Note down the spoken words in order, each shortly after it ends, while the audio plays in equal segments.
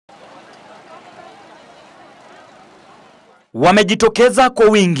wamejitokeza kwa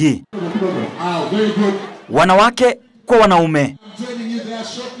wingi, wanawake kwa wanaume,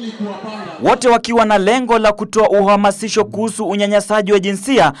 wote wakiwa na lengo la kutoa uhamasisho kuhusu unyanyasaji wa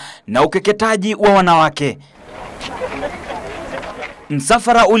jinsia na ukeketaji wa wanawake.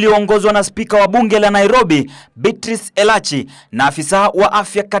 Msafara ulioongozwa na spika wa bunge la Nairobi, Beatrice Elachi, na afisa wa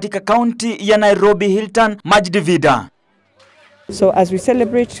afya katika kaunti ya Nairobi, Hilton Majdivida. So as we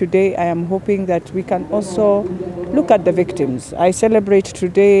celebrate today, I am hoping that we can also look at the victims. I celebrate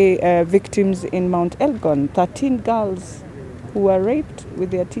today victims in Mount Elgon, 13 girls who were raped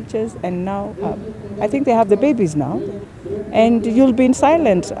with their teachers, and now I think they have the babies now. And you'll be in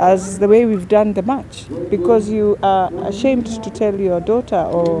silence as the way we've done the march, because you are ashamed to tell your daughter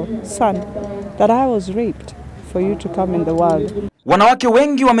or son that I was raped for you to come in the world. Wanawake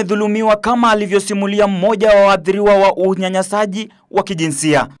wengi wamedhulumiwa kama alivyosimulia mmoja wa waathiriwa wa unyanyasaji wa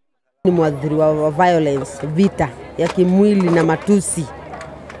kijinsia. Ni mwathiriwa wa violence, vita ya kimwili na matusi.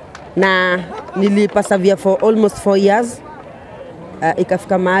 Na nilipasavia for almost 4 years.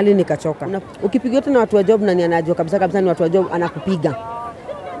 Ikafika mahali nikachoka. Ukipigwa na watu wa job na ni anajua kabisa ni watu wa job, anakupiga.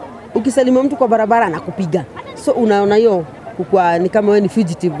 Ukisalimia mtu kwa barabara anakupiga. So unaona hiyo kwa ni kama wewe ni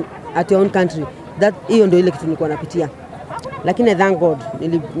fugitive at your own country. Hiyo ndio ile kitu nilikuwa napitia. Lakini thank God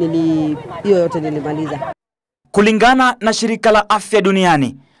hiyo yote nilimaliza. Kulingana na shirika la afya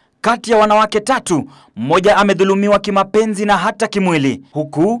duniani, kati ya wanawake 3, mmoja amedhulumiwa kimapenzi na hata kimwili,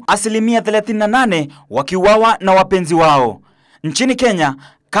 huku asilimia 38 wakiuawa na wapenzi wao. Nchini Kenya,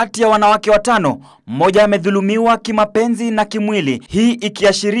 kati ya wanawake 5, mmoja amedhulumiwa kimapenzi na kimwili, hii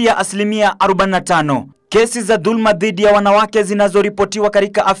ikiashiria asilimia 45. Kesi za dhulma dhidi ya wanawake zinazoripotiwa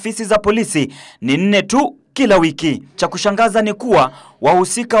katika afisi za polisi ni 4 tu kila wiki. Cha kushangaza ni kuwa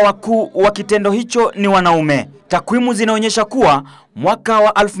wahusika wakuu wa kitendo hicho ni wanaume. Takwimu zinaonyesha kuwa mwaka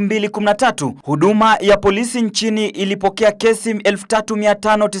wa 2013 huduma ya polisi nchini ilipokea kesi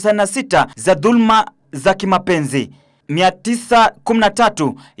 3596 za dhulma za kimapenzi,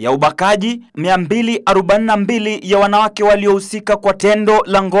 913 ya ubakaji, 242 ya wanawake waliohusika kwa tendo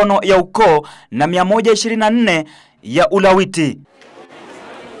la ngono ya ukoo na 124 ya ulawiti.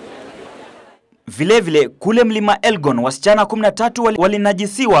 Vilevile kule mlima Elgon, wasichana 13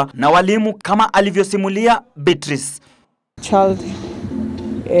 walinajisiwa na walimu kama alivyosimulia Beatrice. Child,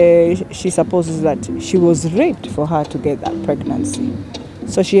 she supposes that she was raped for her to get that pregnancy.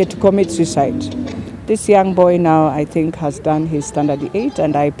 So she had to commit suicide. This young boy now, I think, has done his standard 8,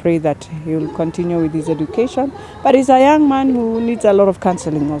 and I pray that he will continue with his education. But he's a young man who needs a lot of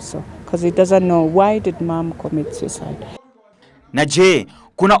counseling also, because he doesn't know why did mom commit suicide. Na je,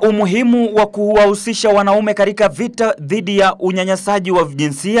 kuna umuhimu wa kuwahusisha wanaume katika vita dhidi ya unyanyasaji wa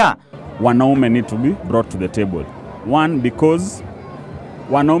jinsia? Wanaume need to be brought to the table. One, because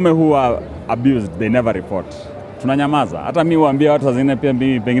wanaume who are abused, they never report. Tunanyamaza. Hata mimi huambia watu wazingine pia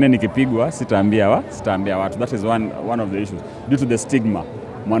pengine nikipigwa sitaambia watu. That is one of the issues. Due to the stigma.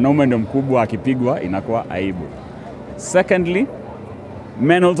 Mwanaume ndio mkubwa, akipigwa inakuwa aibu. Secondly,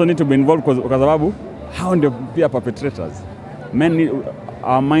 men also need to be involved kwa sababu hao ndio pia perpetrators.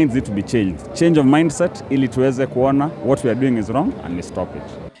 Our minds need to be changed. Change of mindset ili tuweze kuona what we are doing is wrong and we stop it.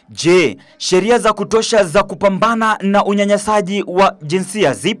 Je, sheria za kutosha za kupambana na unyanyasaji wa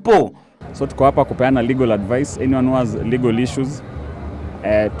jinsia zipo? So tuko hapa kupeana legal advice. Anyone who has legal issues,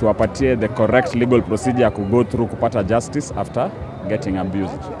 tuwapatie the correct legal procedure to go through kupata justice after getting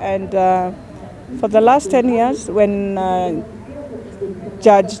abused. And for the last 10 years, when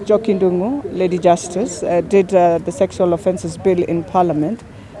Judge Jokindungu, Lady Justice, did the sexual offences bill in Parliament,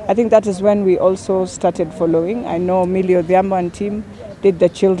 I think that is when we also started following. I know Millie Odhiambo and team did the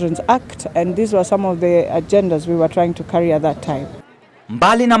Children's Act, and these were some of the agendas we were trying to carry at that time.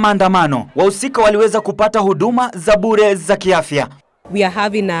 Mbali na maandamano, wahusika waliweza kupata huduma za bure za kiafya. We are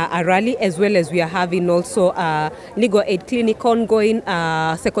having a rally, as well as we are having also a legal aid clinic ongoing,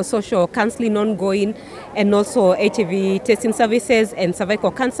 psychosocial counseling ongoing, and also HIV testing services and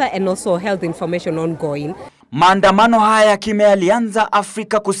cervical cancer, and also health information ongoing. Maandamano haya yalianza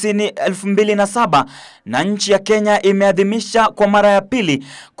Afrika Kusini 2007 na nchi ya Kenya imeadhimisha kwa mara ya pili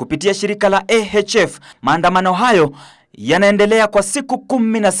kupitia shirika la AHF. Maandamano hayo yanaendelea kwa siku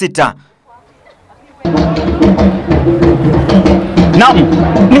 16. Naam,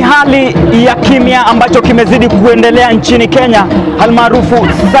 ni hali ya kimya ambacho kimezidi kuendelea nchini Kenya, almaarufu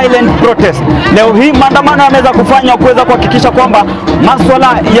silent protest. Leo hii maandamano yameweza kufanywa kuweza kuhakikisha kwamba masuala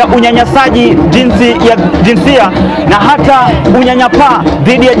ya unyanyasaji jinsia na hata unyanyapaa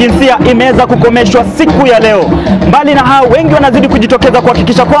dhidi ya jinsia imeweza kukomeshwa siku ya leo. Mbali na hao, wengi wanazidi kujitokeza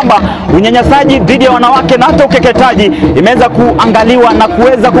kuhakikisha kwamba unyanyasaji dhidi ya wanawake na hata ukeketaji imeweza kuangaliwa na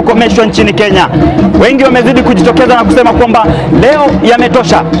kuweza kukomeshwa nchini Kenya. Wengi wamezidi kujitokeza na kusema kwamba leo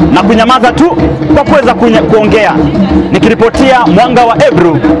yametosha na kunyamaza tu kwa kuweza kuongea. Nikiripotia Mwanga wa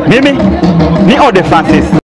Ebru, mimi ni Ode Francis.